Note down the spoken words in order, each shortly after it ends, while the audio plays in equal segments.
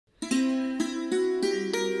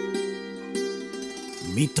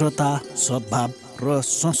मित्रता, सद्भाव र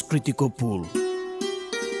संस्कृतिको पुल।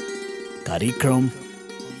 कार्यक्रम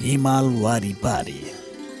हिमाल वारी पारी।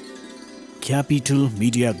 क्यापिटल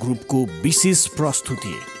मिडिया ग्रुपको विशेष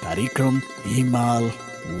प्रस्तुति कार्यक्रम हिमाल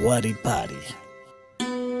वारी पारी।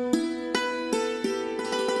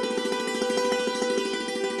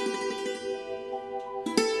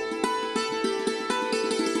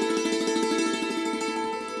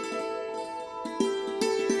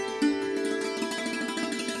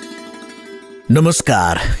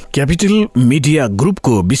 नमस्कार, क्यापिटल मिडिया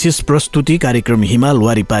ग्रुपको विशेष प्रस्तुति कार्यक्रम हिमाल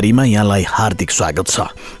वारी पारीमा यहाँलाई हार्दिक स्वागत छ।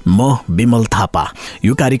 म विमल थापा।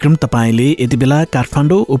 यो कार्यक्रम तपाईले यति बेला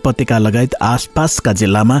काठमाडौँ उपत्यका लगायत आसपासका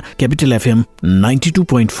जिल्लामा क्यापिटल एफएम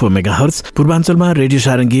 92.4 मेगाहर्ज, पूर्वाञ्चलमा रेडियो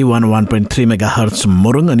सारङ्गी 101.3 मेगाहर्ज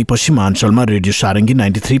मोरङ अनि पश्चिमाञ्चलमा रेडियो सारङ्गी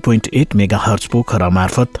 93.8 मेगाहर्ज पोखरा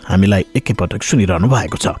मार्फत हामीलाई एकैपटक सुनिरहनु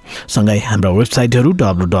भएको छ। सँगै हाम्रा वेबसाइटहरू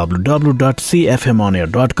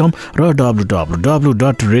www.cfmonair.com र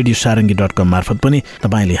www.radiosarangi.com मार्फत पनि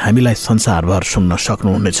तपाईले हामीलाई संसारभर सुन्न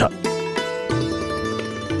सक्नुहुनेछ।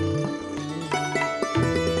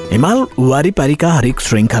 हिमाल वारीपारीका हरेक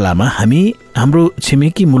श्रृङ्खलामा हामी हाम्रो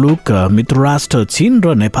छिमेकी मुलुक मित्रराष्ट्र चीन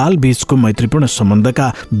र नेपाल बीचको मैत्रीपूर्ण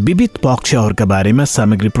सम्बन्धका विविध पक्षहरूका बारेमा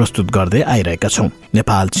सामग्री प्रस्तुत गर्दै आइरहेका छौं।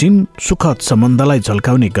 नेपाल चीन सुखद सम्बन्धलाई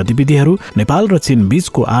झल्काउने गतिविधिहरू, नेपाल र चीन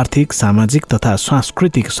बीचको आर्थिक, सामाजिक तथा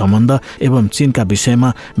सांस्कृतिक सम्बन्ध एवं चीनका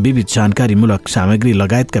विषयमा विविध जानकारीमूलक सामग्री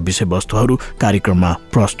लगायतका विषयवस्तुहरू कार्यक्रममा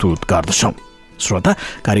प्रस्तुत गर्दछौं। श्रोता,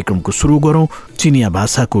 कार्यक्रमको सुरु गरौं चिनिया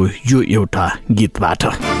भाषाको यो एउटा गीतबाट।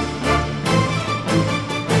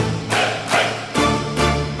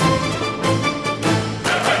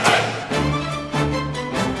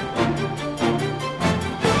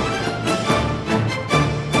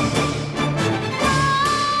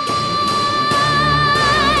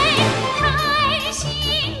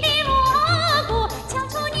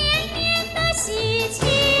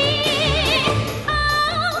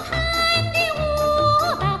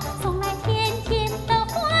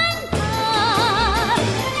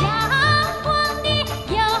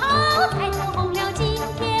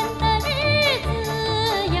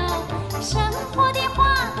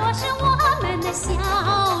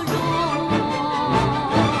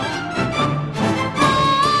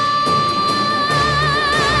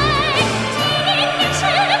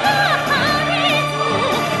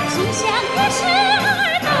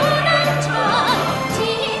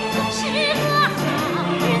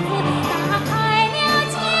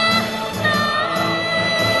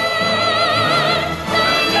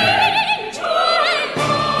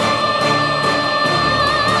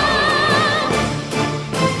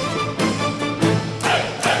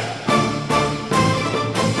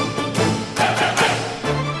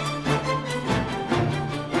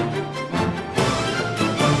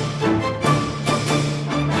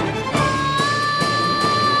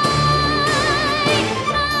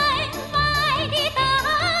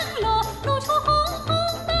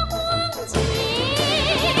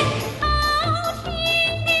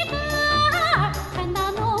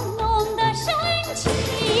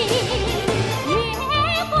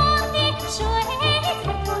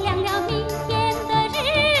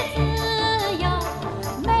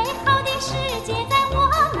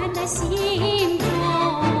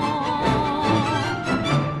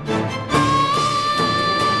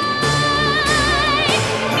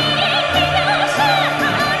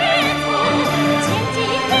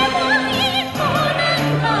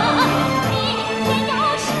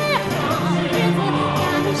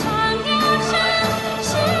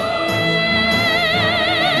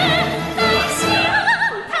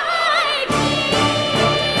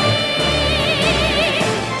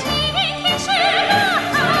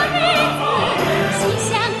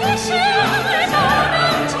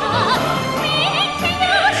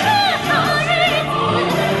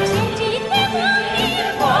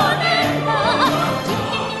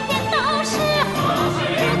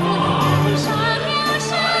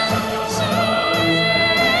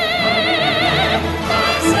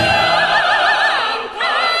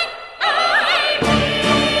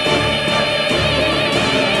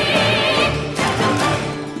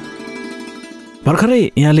 भर्खरै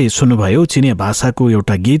यहाँले सुन्नुभयो चिनिया भाषाको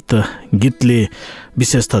एउटा गीतले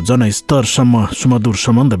विशेषतः जनस्तरसम्म सुमधुर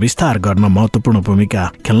सम्बन्ध विस्तार गर्न महत्त्वपूर्ण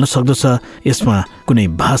भूमिका खेल्न सक्दछ। यसमा कुनै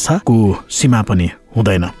भाषाको सीमा पनि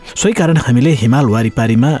हुँदैन। सोही कारण हामीले हिमाल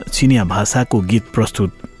वारीपारीमा चिनिया भाषाको गीत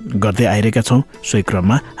प्रस्तुत गर्दै आइरहेका छौं। सोही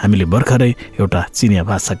क्रममा हामीले भर्खरै एउटा चिनिया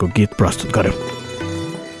भाषाको गीत प्रस्तुत गर्यौं।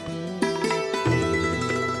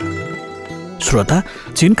 श्रोता,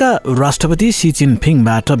 चीनका राष्ट्रपति सी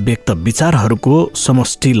जिनपिङबाट व्यक्त विचारहरूको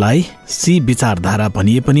समष्टिलाई सी विचारधारा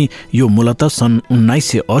भनिए पनि यो मूलतः सन्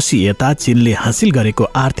 1980 यता चीनले हासिल गरेको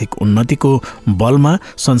आर्थिक उन्नतिको बलमा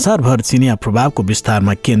संसारभर चिनिया प्रभावको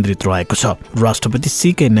विस्तारमा केन्द्रित रहेको छ। राष्ट्रपति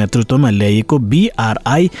सीकै नेतृत्वमा ल्याइएको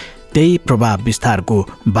BRI त्यही प्रभाव विस्तारको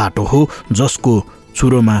बाटो हो, जसको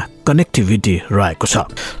चुरोमा कनेक्टिभिटी रहेको छ।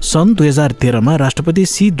 सन् 2013मा राष्ट्रपति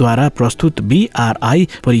सीद्वारा प्रस्तुत BRI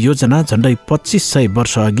परियोजना झण्डै 2500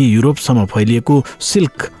 वर्ष अघि युरोपसम्म फैलिएको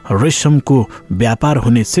सिल्क रेशमको व्यापार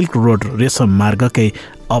हुने सिल्क रोड रेशम मार्गकै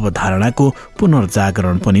अवधारणाको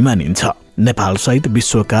पुनर्जागरण पनि मानिन्छ। नेपालसहित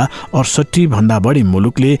विश्वका 68 भन्दा बढी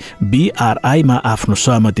मुलुकले BRI मा आफ्नो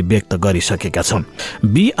सहमति व्यक्त गरिसकेका छन्।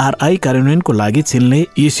 BRI कार्यान्वयनको लागि चीनले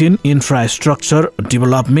Asian infrastructure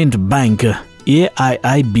development bank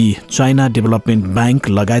AIIB, China development bank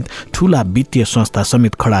लगायत ठूला वित्तीय संस्था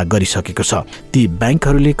समेत खडा गरिसकेको छ। ती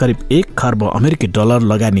बैंकहरूले करिब 1 खर्ब अमेरिकी डलर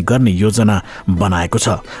लगानी गर्ने योजना बनाएको छ।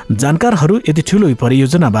 जानकारहरू यति ठूलो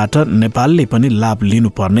परियोजनाबाट नेपालले पनि लाभ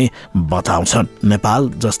लिनुपर्ने बताउँछन्। नेपाल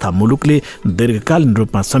जस्ता मुलुकले दीर्घकालीन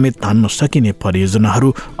रूपमा समेत धान्न सकिने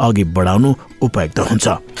परियोजनाहरू अघि बढाउनु उपयुक्त हुन्छ।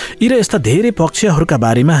 यी र यस्ता धेरै पक्षहरूका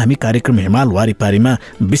बारेमा हामी कार्यक्रम हिमाल वारी पारीमा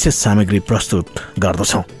विशेष सामग्री प्रस्तुत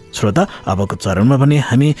गर्दछौँ। श्रोता, अबको चरणमा भने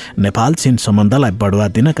हामी नेपाल चीन सम्बन्धलाई बढावा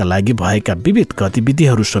दिनका लागि भएका विविध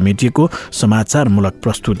गतिविधिहरू समेटिएको समाचारमूलक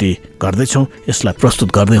प्रस्तुति गर्दैछौँ। यसलाई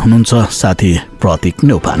प्रस्तुत गर्दै हुनुहुन्छ साथी प्रतीक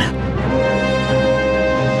नेउपाने।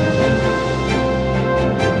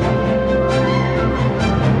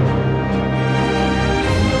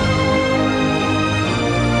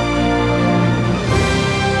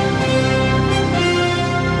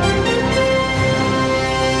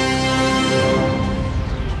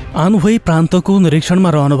 आनहुई प्रान्तको निरीक्षणमा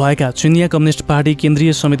रहनुभएका चिनिया कम्युनिस्ट पार्टी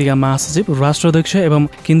केन्द्रीय समितिका महासचिव, राष्ट्राध्यक्ष एवं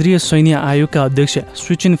केन्द्रीय सैन्य आयोगका अध्यक्ष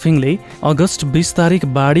श्री चिनफिङले अगस्त 20 तारिक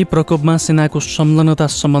बाढी प्रकोपमा सेनाको संलग्नता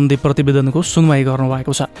सम्बन्धी प्रतिवेदनको सुनवाई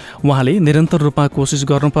गर्नुभएको छ। उहाँले निरन्तर रूपमा कोसिस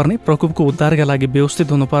गर्नुपर्ने, प्रकोपको उद्धारका लागि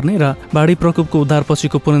व्यवस्थित हुनुपर्ने र बाढी प्रकोपको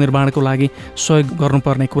उद्धारपछिको पुनर्निर्माणको लागि सहयोग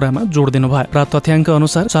गर्नुपर्ने कुरामा जोड दिनुभयो। प्राप्त तथ्याङ्क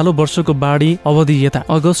अनुसार चालु वर्षको बाढी अवधि यता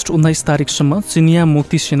अगस्त 19 तारिकसम्म चिनिया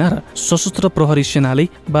मुक्ति सेना र सशस्त्र प्रहरी सेनाले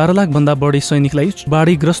 12 लाख भन्दा बढी सैनिकलाई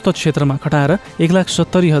बाढीग्रस्त क्षेत्रमा खटाएर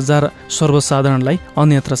 1,70,000 सर्वसाधारणलाई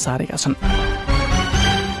अन्यत्र सारेका छन्।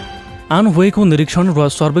 आनहुईको निरीक्षण र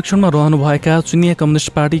सर्वेक्षणमा रहनुभएका चिनिया कम्युनिस्ट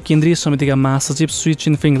पार्टी केन्द्रीय समितिका महासचिव श्री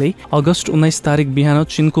चिनफिङले अगस्त 19 तारिक बिहान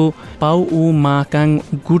चीनको पाउ माकाङ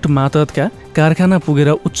गुट मातहतका कारखाना पुगेर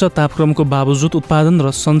उच्च तापक्रमको बावजुद उत्पादन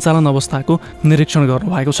र सञ्चालन अवस्थाको निरीक्षण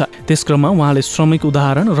गर्नुभएको छ। त्यस क्रममा उहाँले श्रमिक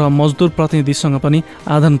उदाहरण र मजदुर प्रतिनिधिसँग पनि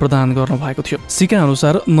आदान प्रदान गर्नुभएको थियो। सीका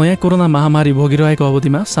अनुसार नयाँ कोरोना महामारी भोगिरहेको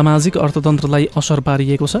अवधिमा सामाजिक अर्थतन्त्रलाई असर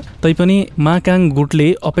पारिएको छ। तैपनि माकाङ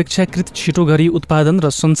गुटले अपेक्षाकृत छिटो गरी उत्पादन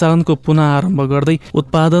र सञ्चालनको पुनः आरम्भ गर्दै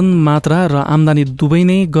उत्पादन मात्रा र आम्दानी दुवै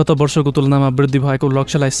नै गत वर्षको तुलनामा वृद्धि भएको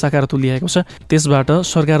लक्ष्यलाई साकार तुल्याएको छ। त्यसबाट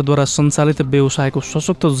सरकारद्वारा सञ्चालित व्यवसायको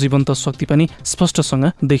सशक्त जीवन्त शक्ति पनि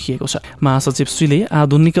स्पष्टसँग देखिएको छ। महासचिव श्रीले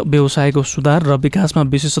आधुनिक व्यवसायको सुधार र विकासमा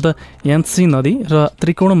विशेषतः यान्सी नदी र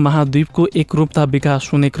त्रिकोण महाद्वीपको एकरूपता विकास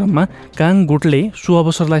हुने क्रममा काङ गुटले सो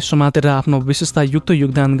अवसरलाई समातेर आफ्नो विशेषतायुक्त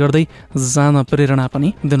योगदान गर्दै जान प्रेरणा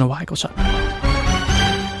पनि दिनुभएको छ।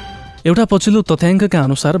 एउटा पछिल्लो तथ्याङ्कका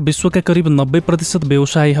अनुसार विश्वका करिब 90%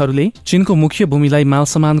 व्यवसायीहरूले चीनको मुख्य भूमिलाई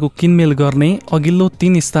मालसामानको किनमेल गर्ने अघिल्लो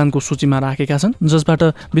 3 स्थानको सूचीमा राखेका छन्,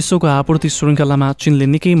 जसबाट विश्वको आपूर्ति श्रृङ्खलामा चीनले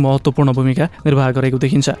निकै महत्त्वपूर्ण भूमिका निर्वाह गरेको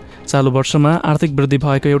देखिन्छ। चालु वर्षमा आर्थिक वृद्धि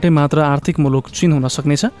भएको एउटै मात्र आर्थिक मुलुक चीन हुन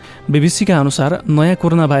सक्नेछ। बीबीसीका अनुसार नयाँ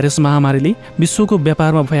कोरोना भाइरस महामारीले विश्वको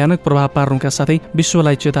व्यापारमा भयानक प्रभाव पार्नुका साथै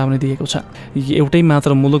विश्वलाई चेतावनी दिएको छ। एउटै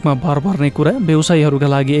मात्र मुलुकमा भर पर्ने कुरा व्यवसायीहरूका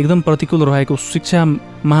लागि एकदम प्रतिकूल रहेको शिक्षा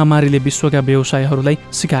महामारीले विश्वका व्यवसायीहरूलाई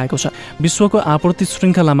सिकाएको छ। विश्वको आपूर्ति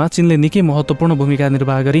श्रृङ्खलामा चीनले निकै महत्त्वपूर्ण भूमिका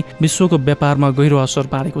निर्वाह गरी विश्वको व्यापारमा गहिरो असर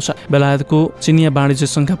पारेको छ। बेलायतको चिनिया वाणिज्य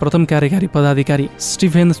सङ्घका प्रथम कार्यकारी पदाधिकारी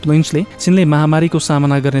स्टिफेन लिन्चले चीनले महामारीको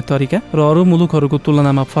सामना गर्ने तरिका र अरू मुलुकहरूको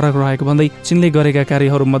तुलनामा फरक रहेको भन्दै चीनले गरेका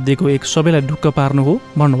कार्यहरू मध्येको एक सबैलाई ढुक्क पार्नु हो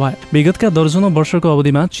भन्नुभयो। विगतका दर्जनौं वर्षको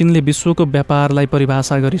अवधिमा चीनले विश्वको व्यापारलाई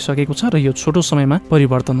परिभाषा गरिसकेको छ र यो छोटो समयमा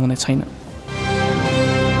परिवर्तन हुने छैन।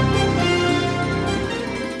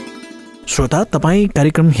 श्रोता, तपाईँ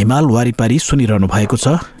कार्यक्रम हिमाल वारिपारी सुनिरहनु भएको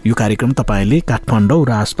छ। यो कार्यक्रम तपाईँले काठमाडौँ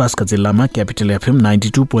र आसपासका जिल्लामा क्यापिटल एफएम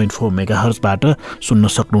 92.4 मेगाहर्जबाट सुन्न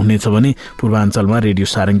सक्नुहुनेछ भने पूर्वाञ्चलमा रेडियो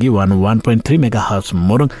सारङ्गी 101.3 मेगाहर्ज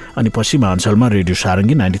मोरङ अनि पश्चिमाञ्चलमा रेडियो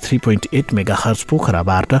सारङ्गी 93.8 मेगाहर्ज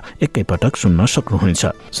पोखराबाट एकैपटक सुन्न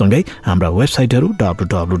सक्नुहुनेछ। सँगै हाम्रा वेबसाइटहरू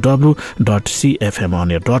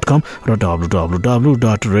www.cfmonair.com र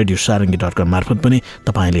www.radiosarangi.com मार्फत पनि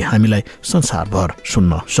तपाईँले हामीलाई संसारभर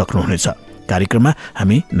सुन्न सक्नुहुनेछ। कार्यक्रममा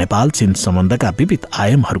हामी नेपाल चीन सम्बन्धका विविध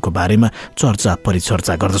आयामहरूको बारेमा चर्चा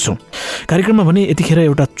परिचर्चा गर्दछौँ। कार्यक्रममा भने यतिखेर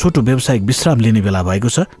एउटा छोटो व्यावसायिक विश्राम लिने बेला भएको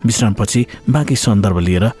छ। विश्रामपछि बाँकी सन्दर्भ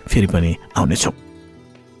लिएर फेरि पनि आउनेछौँ।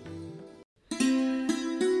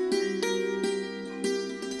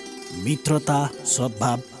 मित्रता,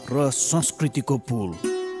 सद्भाव र संस्कृतिको पुल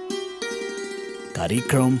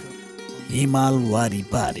कार्यक्रम हिमाल वारी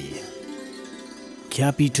पारी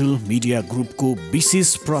क्यापिटल मिडिया ग्रुपको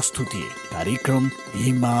विशेष प्रस्तुति कार्यक्रम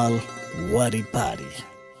हिमाल वारी पारी।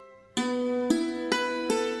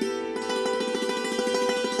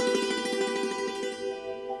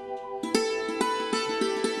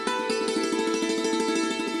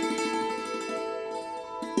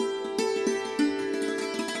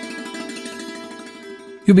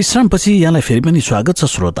 यो विश्रामपछि यहाँलाई फेरि पनि स्वागत छ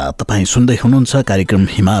श्रोता। तपाईँ सुन्दै हुनुहुन्छ कार्यक्रम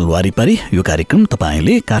हिमाल वारिपारी। यो कार्यक्रम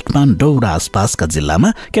तपाईँले काठमाडौँ र आसपासका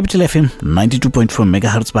जिल्लामा क्यापिटल एफएम 92.4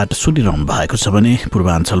 मेगाहर्जबाट सुनिरहनु भएको छ भने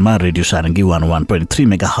पूर्वाञ्चलमा रेडियो सारङ्गी 101.3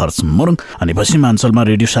 मेगाहर्ज मोरङ अनि पश्चिमाञ्चलमा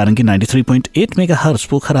रेडियो सारङ्गी 93.8 मेगाहर्ज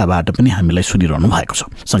पोखराबाट पनि हामीलाई सुनिरहनु भएको छ।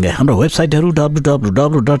 सँगै हाम्रो वेबसाइटहरू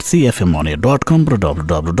www.cfmonia.com र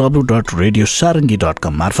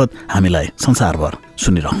www.radiosarangi.com मार्फत हामीलाई संसारभर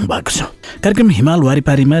सुनिरहनु भएको छ। कार्यक्रम हिमाल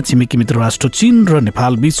वारिपारीमा छिमेकी मित्र राष्ट्र चीन र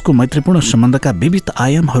नेपाल बीचको मैत्रीपूर्ण सम्बन्धका विविध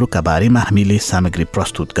आयामहरूका बारेमा हामीले सामग्री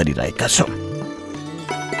प्रस्तुत गरिरहेका छौँ।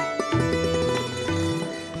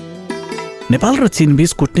 नेपाल र चीन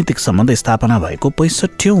बीच कूटनीतिक सम्बन्ध स्थापना भएको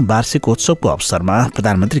 65औं वार्षिकोत्सवको अवसरमा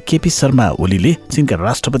प्रधानमन्त्री केपी शर्मा ओलीले चीनका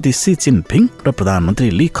राष्ट्रपति सी जिनपिङ र प्रधानमन्त्री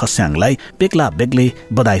ली खस्याङलाई बेग्ला बेग्लै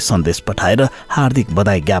बधाई सन्देश पठाएर हार्दिक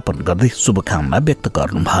बधाई ज्ञापन गर्दै शुभकामना व्यक्त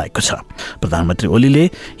गर्नु भएको छ। प्रधानमन्त्री ओलीले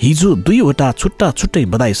हिजो 2वटा छुट्टा छुट्टै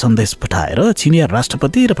बधाई सन्देश पठाएर चीनिया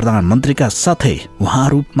राष्ट्रपति र प्रधानमन्त्रीका साथै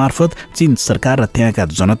उहाँहरू मार्फत चीन सरकार र त्यहाँका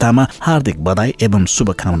जनतामा हार्दिक बधाई एवं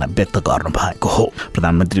शुभकामना व्यक्त गर्नु भएको हो।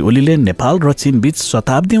 प्रधानमन्त्री ओलीले नेपाल र चीन बीच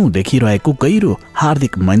शताब्दीौंदेखि रहेको गहिरो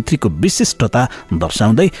हार्दिक मैत्रीको विशिष्टता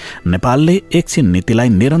दर्शाउँदै नेपालले एक चीन नीतिलाई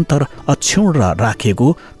निरन्तर अक्षुण्ण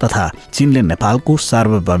राखेको तथा चीनले नेपालको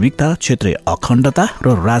सार्वभौमिकता, क्षेत्रीय अखण्डता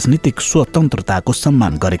र राजनीतिक स्वतन्त्रताको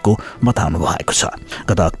सम्मान गरेको बताउनु भएको छ।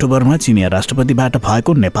 गत अक्टोबरमा चीनिया राष्ट्रपतिबाट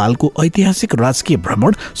भएको नेपालको ऐतिहासिक राजकीय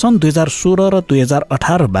भ्रमण सन् 2016 र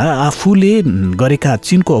 2018मा आफूले गरेका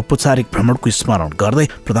चीनको औपचारिक भ्रमणको स्मरण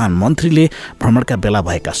गर्दै प्रधानमन्त्रीले भ्रमणका बेला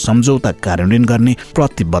भएका सम्झौता कार्यान्वयन गर्ने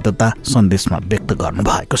प्रतिबद्धता सन्देशमा व्यक्त गर्नु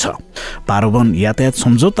भएको छ। पारोवन यातायात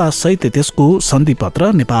सम्झौता सहित त्यसको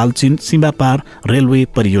सन्धिपत्र, नेपाल चीन सीमा पार रेलवे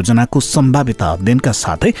परियोजनाको सम्भावित अध्ययनका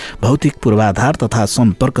साथै भौतिक पूर्वाधार तथा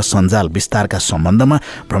सम्पर्क सञ्जाल विस्तारका सम्बन्धमा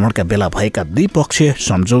भ्रमणका बेला भएका द्विपक्षीय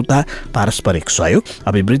सम्झौता पारस्परिक सहयोग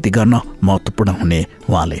अभिवृद्धि गर्न महत्त्वपूर्ण हुने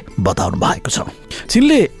उहाँले बताउनु भएको छ।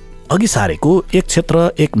 चीनले अघि सारेको एक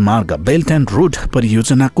क्षेत्र एक मार्ग बेल्ट एन्ड रोड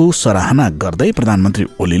परियोजनाको सराहना गर्दै प्रधानमन्त्री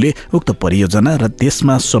ओलीले उक्त परियोजना र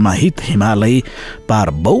देशमा समाहित हिमालय पार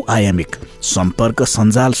बहुआयामिक सम्पर्क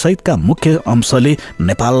सञ्जाल सहितका मुख्य अंशले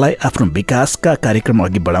नेपाललाई आफ्नो विकासका कार्यक्रम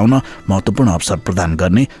अघि बढाउन महत्त्वपूर्ण अवसर प्रदान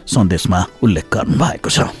गर्ने सन्देशमा उल्लेख गर्नु भएको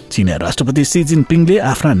छ। चीनिया राष्ट्रपति सी जिनपिङले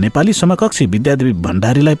आफ्ना नेपाली समकक्षी विद्यादेवी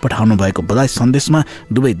भण्डारीलाई पठाउनु भएको बधाई सन्देशमा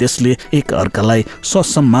दुवै देशले एक अर्कालाई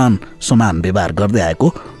ससम्मान समान व्यवहार गर्दै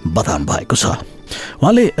आएको बताउनु भएको छ।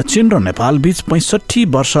 उहाँले चीन र नेपाल बीच 65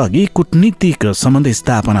 वर्ष अघि कूटनीतिक सम्बन्ध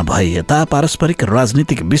स्थापना भए यता पारस्परिक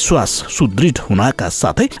राजनीतिक विश्वास सुदृढ हुनका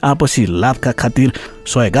साथै आपसी लाभका खातिर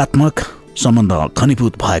सहयोगात्मक सम्बन्ध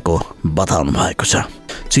घनीभूत भएको बताउनु भएको छ।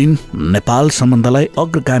 चीन नेपाल सम्बन्धलाई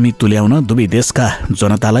अग्रगामी तुल्याउन दुवै देशका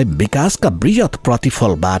जनतालाई विकासका वृहत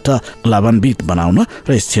प्रतिफलबाट लाभान्वित बनाउन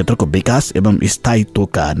र यस क्षेत्रको विकास एवं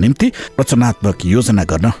स्थायित्वका निम्ति रचनात्मक योजना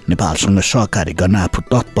गर्न नेपालसँग सहकारी गर्न आफू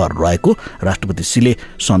तत्पर रहेको राष्ट्रपति सीले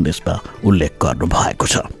सन्देशमा उल्लेख गर्नु भएको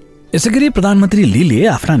छ। यसैगरी प्रधानमन्त्री लीले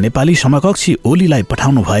आफ्ना नेपाली समकक्षी ओलीलाई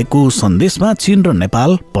पठाउनु भएको सन्देशमा चीन र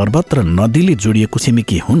नेपाल पर्वत र नदीले जोडिएको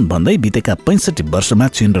छिमेकी हुन् भन्दै बितेका 65 वर्षमा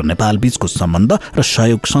चीन र नेपाल बीचको सम्बन्ध र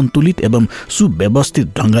सहयोग सन्तुलित एवं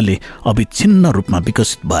सुव्यवस्थित ढंगले अविच्छिन्न रूपमा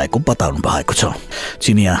विकसित भएको बताउनु भएको छ।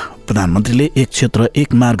 चीनिया प्रधानमन्त्रीले एक क्षेत्र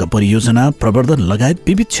एक मार्ग परियोजना प्रवर्धन लगायत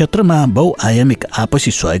विविध क्षेत्रमा बहुआयामिक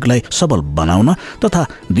आपसी सहयोगलाई सबल बनाउन तथा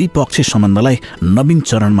द्विपक्षीय सम्बन्धलाई नवीन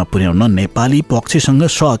चरणमा पुर्याउन नेपाली पक्षसँग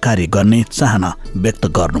सहकारी गर्ने चाहना व्यक्त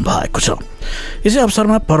गर्नु भएको छ। यसै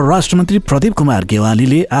अवसरमा परराष्ट्र मन्त्री प्रदीप कुमार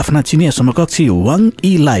गेवालीले आफ्ना चिनिया समकक्षी वाङ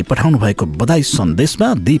यीलाई पठाउनु भएको बधाई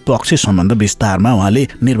सन्देशमा द्विपक्षीय सम्बन्ध विस्तारमा उहाँले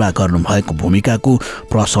निर्वाह गर्नु भएको भूमिकाको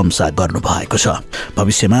प्रशंसा गर्नु भएको छ।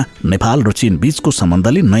 भविष्यमा नेपाल र चीन बीचको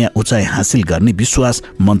सम्बन्धले नयाँ उचाइ हासिल गर्ने विश्वास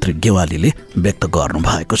मन्त्री गेवालीले व्यक्त गर्नु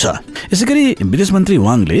भएको छ। यसैगरी विदेश मन्त्री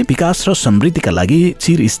वाङले विकास र समृद्धिका लागि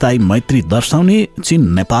चिरस्थायी मैत्री दर्शाउने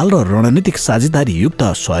चीन नेपाल र रणनीतिक साझेदारी युक्त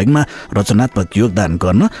सहयोगमा रचनात्मक योगदान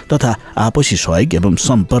गर्न तथा आपसी सहयोग एवं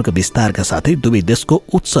सम्पर्क विस्तारका साथै दुवै देशको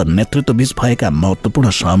उच्च नेतृत्वबीच भएका महत्त्वपूर्ण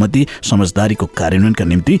सहमति समझदारीको कार्यान्वयनका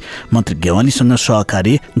निम्ति मन्त्री गेवालीसँग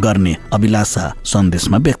सहकार्य गर्ने अभिलाषा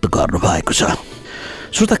सन्देशमा व्यक्त गर्नुभएको छ।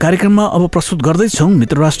 श्रोता, कार्यक्रममा अब प्रस्तुत गर्दैछौँ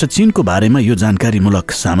मित्रराष्ट्र चीनको बारेमा यो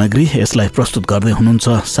जानकारीमूलक सामग्री। यसलाई प्रस्तुत गर्दै हुनुहुन्छ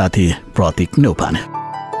साथी प्रतीक न्यौपाने।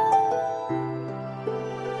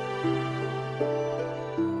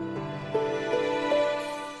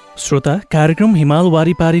 श्रोता, कार्यक्रम हिमाल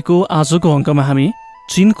वारी पारीको आजको अङ्कमा हामी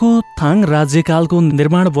चीनको थाङ राज्यकालको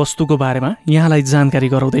निर्माण वस्तुको बारेमा यहाँलाई जानकारी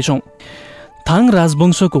गराउँदैछौँ। थाङ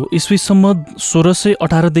राजवंशको इस्वीसम्म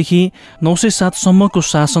 1618 देखि 907 सम्मको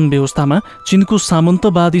शासन व्यवस्थामा चीनको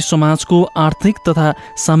सामन्तवादी समाजको आर्थिक तथा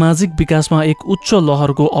सामाजिक विकासमा एक उच्च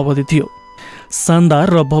लहरको अवधि थियो। शानदार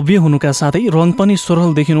र भव्य हुनुका साथै रङ पनि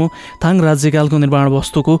सरल देखिनु थाङ राज्यकालको निर्माण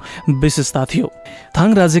वस्तुको विशेषता थियो।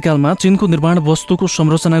 थाङ राज्यकालमा चीनको निर्माण वस्तुको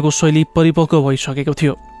संरचनाको शैली परिपक्व भइसकेको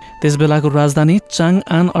थियो। त्यसबेलाको राजधानी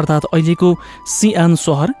चाङआन अर्थात् अहिलेको सिआन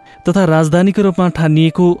सहर तथा राजधानीको रूपमा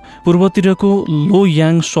ठानिएको पूर्वतिरको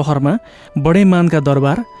लोयाङ सहरमा बडे मानका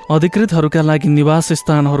दरबार, अधिकृतहरूका लागि निवास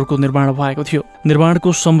स्थानहरूको निर्माण भएको थियो। निर्माणको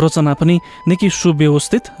संरचना पनि निकै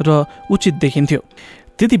सुव्यवस्थित र उचित देखिन्थ्यो।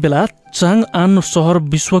 त्यति बेला चाङआन सहर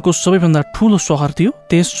विश्वको सबैभन्दा ठूलो सहर थियो।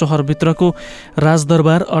 त्यस सहरभित्रको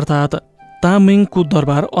राजदरबार अर्थात् तामिङको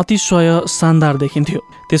दरबार अतिशय शानदार देखिन्थ्यो।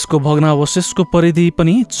 त्यसको भग्नावशेषको परिधि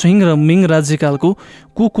पनि छिङ र मिङ राज्यकालको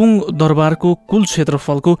कुकुङ दरबारको कुल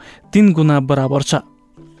क्षेत्रफलको 3 गुणा बराबर छ।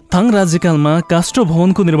 थाङ राज्यकालमा काष्ठ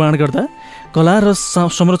भवनको निर्माण गर्दा कला र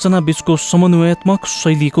संरचना बीचको समन्वयात्मक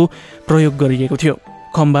शैलीको प्रयोग गरिएको थियो।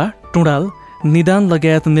 खम्बा, टुँडाल, निदान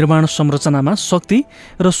लगायत निर्माण संरचनामा शक्ति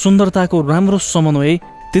र सुन्दरताको राम्रो समन्वय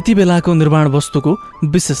त्यति बेलाको निर्माण वस्तुको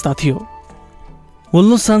विशेषता थियो।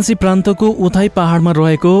 वल्लो सान्सी प्रान्तको उथाई पहाडमा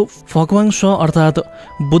रहेको फक्वाङ स अर्थात्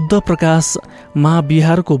बुद्ध प्रकाश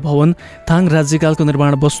महाविहारको भवन थाङ राज्यकालको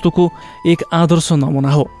निर्माण वस्तुको एक आदर्श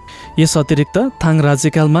नमुना हो। यस अतिरिक्त थाङ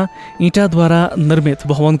राज्यकालमा इँटाद्वारा निर्मित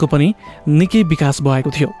भवनको पनि निकै विकास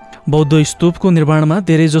भएको थियो। बौद्ध स्तूपको निर्माणमा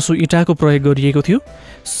धेरैजसो इँटाको प्रयोग गरिएको थियो।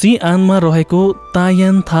 सिआनमा रहेको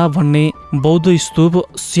तायान था भन्ने बौद्ध स्तूप,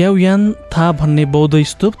 स्याउयान था भन्ने बौद्ध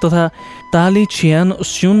स्तूप तथा ताली छियान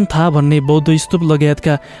स्युन था भन्ने बौद्ध स्तूप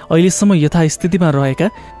लगायतका अहिलेसम्म यथास्थितिमा रहेका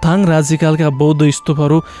थाङ राज्यकालका बौद्ध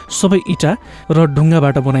स्तूपहरू सबै इँटा र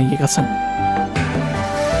ढुङ्गाबाट बनाइएका छन्।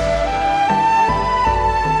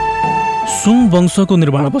 सुङ वंशको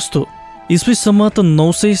निर्माण वस्तु इस्वीसम्म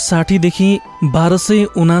 960 देखि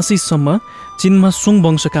 1279 सम्म चीनमा सुङ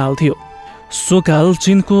वंशकाल थियो। सो काल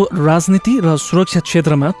चीनको राजनीति र सुरक्षा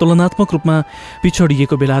क्षेत्रमा तुलनात्मक रूपमा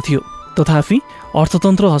पिछडिएको बेला थियो। तथापि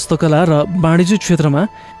अर्थतन्त्र, हस्तकला र वाणिज्य क्षेत्रमा,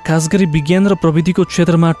 खास गरी विज्ञान र प्रविधिको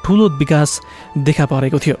क्षेत्रमा ठूलो विकास देखा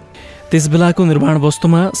परेको थियो। त्यसबेलाको निर्माण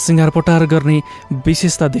वस्तुमा सिँगारपटार गर्ने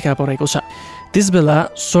विशेषता देखा परेको छ। त्यसबेला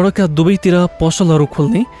सडकका दुवैतिर पसलहरू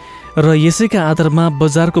खोल्ने र यसैका आधारमा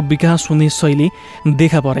बजारको विकास हुने शैली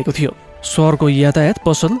देखा परेको थियो। सहरको यातायात,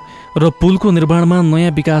 पसल र पुलको निर्माणमा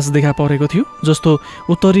नयाँ विकास देखा परेको थियो। जस्तो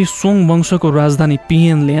उत्तरी सोङ वंशको राजधानी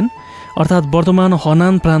पिएनल्यान अर्थात् वर्तमान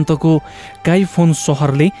हनान प्रान्तको काइफोन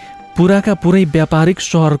सहरले पुराका पुरै व्यापारिक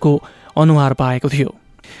सहरको अनुहार पाएको थियो।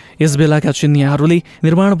 यस बेलाका चिनियाहरूले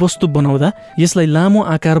निर्माण वस्तु बनाउँदा यसलाई लामो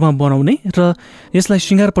आकारमा बनाउने र यसलाई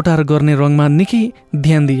सिँगारपटार गर्ने रङमा निकै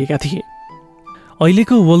ध्यान दिएका थिए।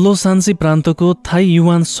 अहिलेको वल्लो सान्सी प्रान्तको थाई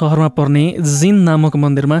युवान सहरमा पर्ने जिन नामक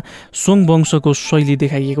मन्दिरमा सोङ वंशको शैली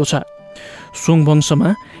देखाइएको छ। सोङ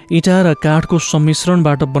वंशमा इँटा र काठको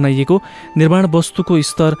सम्मिश्रणबाट बनाइएको निर्माण वस्तुको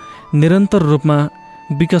स्तर निरन्तर रूपमा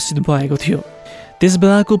विकसित भएको थियो।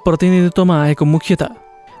 त्यसबेलाको प्रतिनिधित्वमा आएको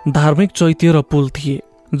मुख्यतः धार्मिक चैत्य र पुल थिए।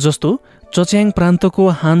 जस्तो चच्याङ प्रान्तको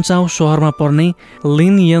हान्चाउ सहरमा पर्ने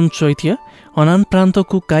लिनयन चैत्य, हनान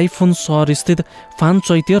प्रान्तको काइफोन सहरस्थित फान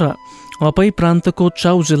चैत्य र अपै प्रान्तको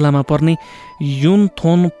चाउ जिल्लामा पर्ने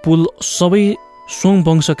युनथोन पुल सबै सोङ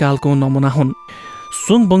वंशकालको नमुना हुन्।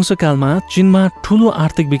 सोङ वंशकालमा चीनमा ठूलो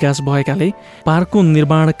आर्थिक विकास भएकाले पार्कको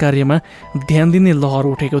निर्माण कार्यमा ध्यान दिने लहर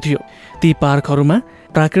उठेको थियो। ती पार्कहरूमा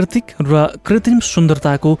प्राकृतिक र कृत्रिम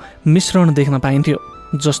सुन्दरताको मिश्रण देख्न पाइन्थ्यो।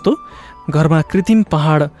 जस्तो घरमा कृत्रिम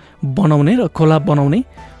पहाड बनाउने र खोला बनाउने,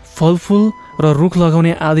 फलफुल र रुख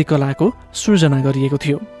लगाउने आदि कलाको सृजना गरिएको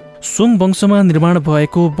थियो। सोङ वंशमा निर्माण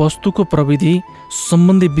भएको वस्तुको प्रविधि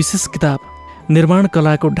सम्बन्धी विशेष किताब निर्माण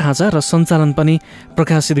कलाको ढाँचा र सञ्चालन पनि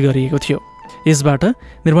प्रकाशित गरिएको थियो। यसबाट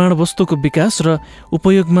निर्माण वस्तुको विकास र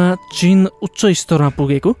उपयोगमा चीन उच्च स्तरमा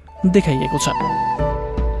पुगेको देखाइएको छ।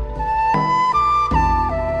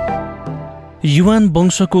 युवान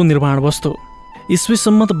वंशको निर्माण वस्तु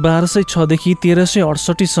इस्वीसम्म 1206 देखि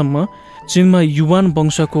 1368 सम्म चीनमा युवान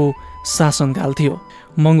वंशको शासनकाल थियो।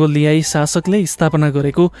 मङ्गोलियाई शासकले स्थापना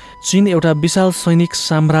गरेको चीन एउटा विशाल सैनिक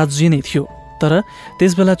साम्राज्य नै थियो। तर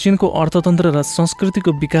त्यसबेला चीनको अर्थतन्त्र र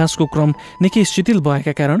संस्कृतिको विकासको क्रम निकै शिथिल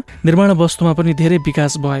भएका कारण निर्माण वस्तुमा पनि धेरै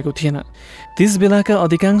विकास भएको थिएन। त्यसबेलाका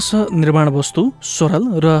अधिकांश निर्माण वस्तु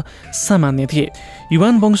सरल र सामान्य थिए।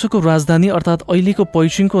 युवान वंशको राजधानी अर्थात् अहिलेको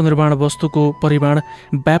पैचिङको निर्माण वस्तुको परिमाण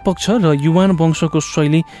व्यापक छ र युवान वंशको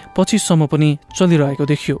शैली पछिसम्म पनि चलिरहेको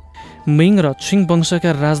देखियो। मिङ र छिङ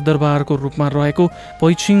वंशका राजदरबारको रूपमा रहेको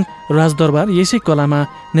पैचिङ राजदरबार यसै कलामा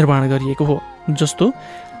निर्माण गरिएको हो, जस्तो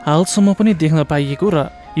हालसम्म पनि देख्न पाइएको र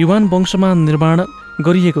युवान वंशमा निर्माण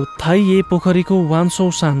गरिएको थाइए पोखरीको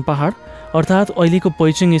वान्सौसान पहाड अर्थात् अहिलेको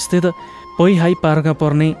पैचिङ स्थित पैहाई पार्कमा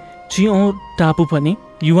पर्ने चिओ टापु पनि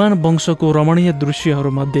युवान वंशको रमणीय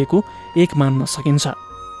दृश्यहरूमध्येको एक मान्न सकिन्छ।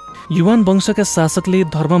 युवान वंशका शासकले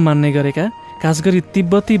धर्म मान्ने गरेका, खास गरी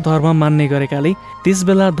तिब्बती धर्म मान्ने गरेकाले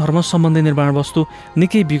त्यसबेला धर्म सम्बन्धी निर्माण वस्तु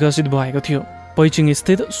निकै विकसित भएको थियो। पैचिङ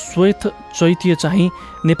स्थित श्वेत चैत्य चाहिँ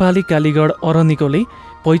नेपाली कालीगढ अरनिकोले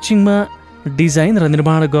पैचिङमा डिजाइन र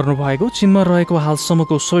निर्माण गर्नुभएको चीनमा रहेको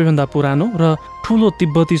हालसम्मको सबैभन्दा पुरानो र ठूलो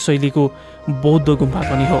तिब्बती शैलीको बौद्ध गुम्बा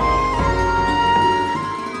पनि हो।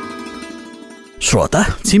 श्रोता,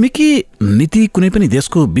 छिमेकी नीति कुनै पनि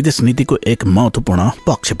देशको विदेश नीतिको एक महत्त्वपूर्ण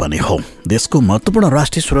पक्ष पनि हो। देशको महत्त्वपूर्ण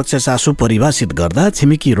राष्ट्रिय सुरक्षा चासो परिभाषित गर्दा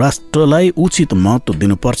छिमेकी राष्ट्रलाई उचित महत्त्व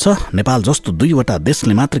दिनुपर्छ। नेपाल जस्तो 2वटा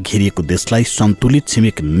देशले मात्र घेरिएको देशलाई सन्तुलित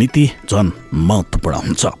छिमेक नीति झन महत्त्वपूर्ण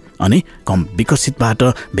हुन्छ। अनि कम विकसितबाट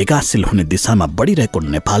विकासशील हुने दिशामा बढिरहेको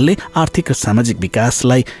नेपालले आर्थिक र सामाजिक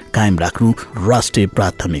विकासलाई कायम राख्नु राष्ट्रिय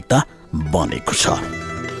प्राथमिकता बनेको छ।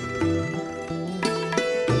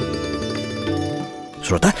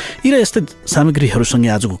 श्रोता, यी र यस्तै सामग्रीहरूसँगै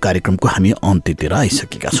आजको कार्यक्रमको हामी अन्त्यतिर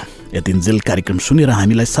आइसकेका छौँ। यतिन्जेल कार्यक्रम सुनेर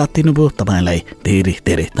हामीलाई साथ दिनुभयो, तपाईँलाई धेरै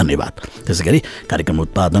धेरै धन्यवाद। त्यसै गरी कार्यक्रम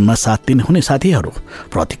उत्पादनमा साथ दिनुहुने साथीहरू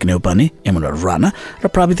प्रतीक नेउपाने, एमोनर राणा र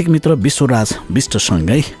प्राविधिक मित्र विश्वराज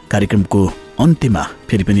विष्टसँगै कार्यक्रमको अन्त्यमा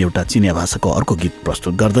फेरि पनि एउटा चिनिया भाषाको अर्को गीत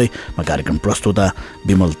प्रस्तुत गर्दै म कार्यक्रम प्रस्तुता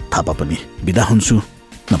विमल थापा पनि बिदा हुन्छु।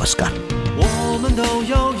 नमस्कार।